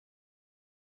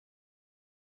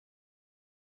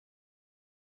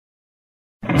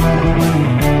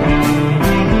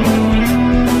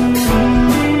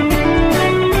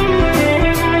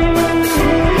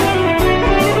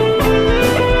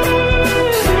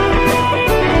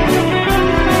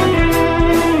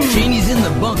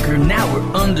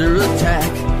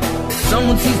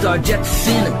seized our jets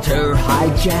in a terror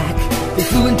hijack. They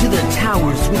flew into the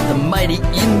towers with a mighty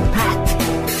impact.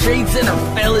 Trade center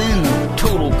fell in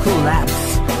total collapse.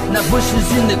 Now Bush is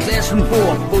in the classroom for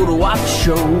a photo op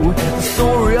show. The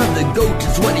story of the goat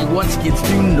is what he wants kids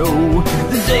to know.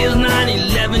 The day is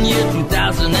 9/11, year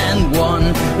 2001.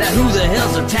 Now who the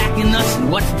hell's attacking us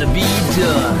and what's to be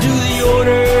done? Do the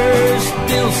orders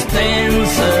still stand,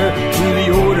 sir? Do the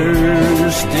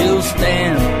orders still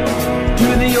stand? Do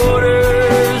the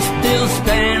orders still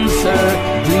stand, sir?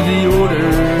 Do the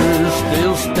orders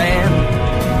still stand?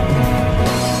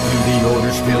 Do the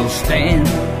orders still stand?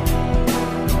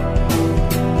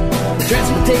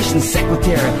 Transportation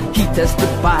Secretary, he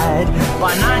testified.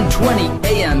 By 9:20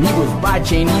 a.m. he was by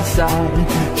Cheney's side.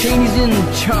 Cheney's in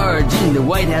charge in the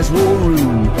White House War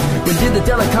Room. When did the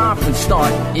teleconference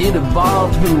start? It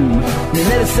evolved whom?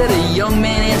 Minetta said a young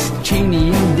man asked Cheney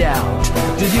in doubt.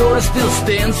 Do the orders still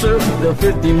stand, sir? They're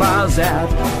 50 miles out.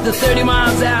 They're 30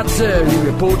 miles out, sir. He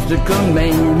reports to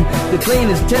command. The plane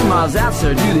is 10 miles out,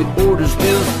 sir. Do the orders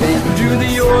still stand? Do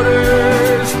the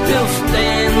orders still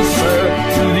stand, sir?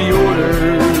 Do the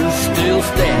orders still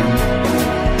stand?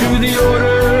 Do the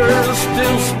orders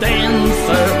still stand,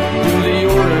 sir? Do the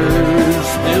orders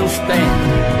still stand?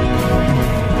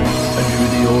 Do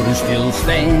the orders still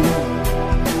stand?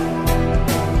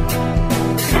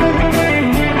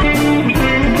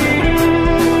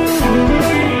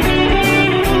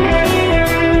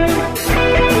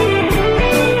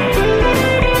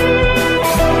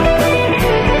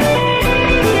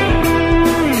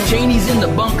 Cheney's in the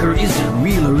bunker, is it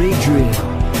real or a drill?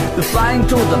 The flying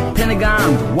toward the Pentagon,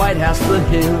 the White House, the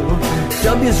hill.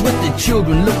 W's with the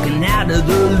children looking out of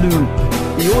the loop.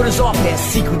 The orders all pass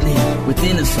secretly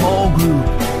within a small group.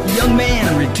 The young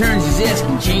man returns, he's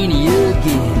asking Cheney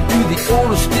again. Do the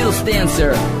orders still stand,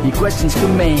 sir? He questions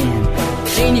command.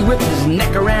 Cheney whips his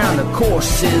neck around, of course,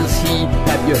 says he.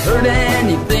 Have you heard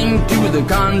anything to the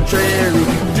contrary?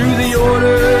 Do the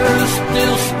orders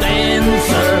still stand,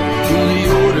 sir? Do the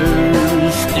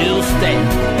orders still stand?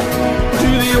 Do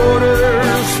the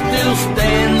orders still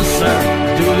stand, sir?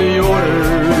 Do the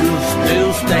orders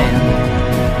still stand?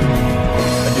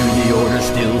 Do the orders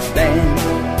still stand?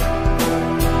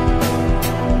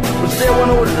 Was there one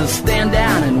order to stand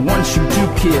down and one shoot to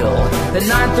kill? At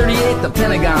 9:38 the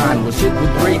Pentagon was hit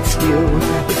with great skill.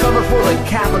 The cover for the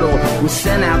Capitol was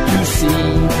sent out to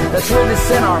sea. That's where they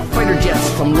sent our fighter jets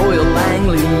from Loyal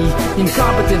Langley.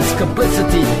 Incompetence,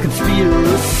 complicity,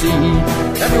 conspiracy.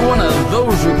 Every one of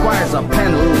those requires a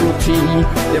penalty.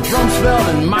 If Rumsfeld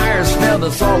and Myers failed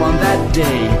us all on that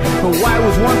day, but why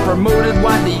was one promoted,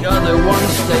 why the other one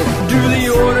stayed? Do the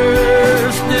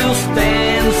orders still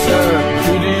stand, sir?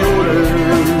 Do the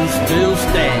orders still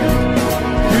stand?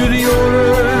 Do the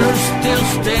orders still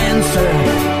stand, sir?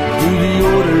 Do the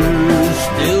orders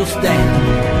still stand?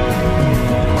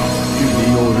 Do the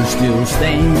orders still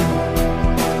stand?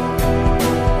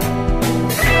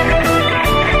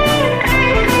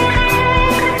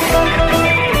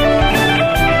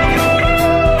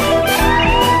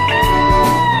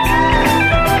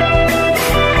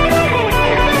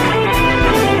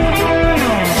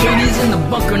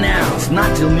 Bunker now, it's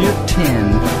not till near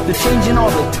 10. They're changing all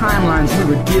the timelines we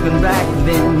were given back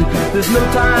then. There's no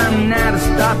time now to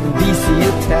stop the DC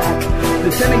attack.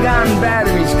 The Pentagon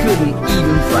batteries couldn't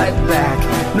even fight back.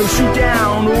 No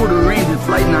shoot-down order aimed at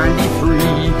Flight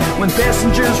 93 when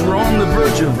passengers were on the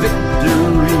verge of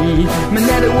victory.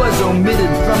 Minetta was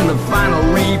omitted from the final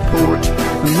report.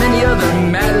 Many other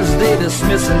matters they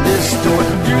dismiss and distort.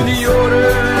 Do the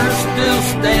orders still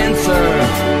stand, sir?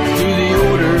 Do the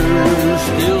orders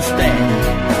still stand?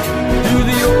 Do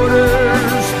the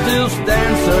orders still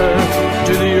stand, sir?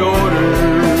 Do the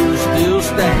orders still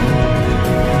stand?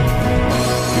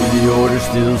 Do the orders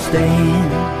still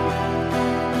stand?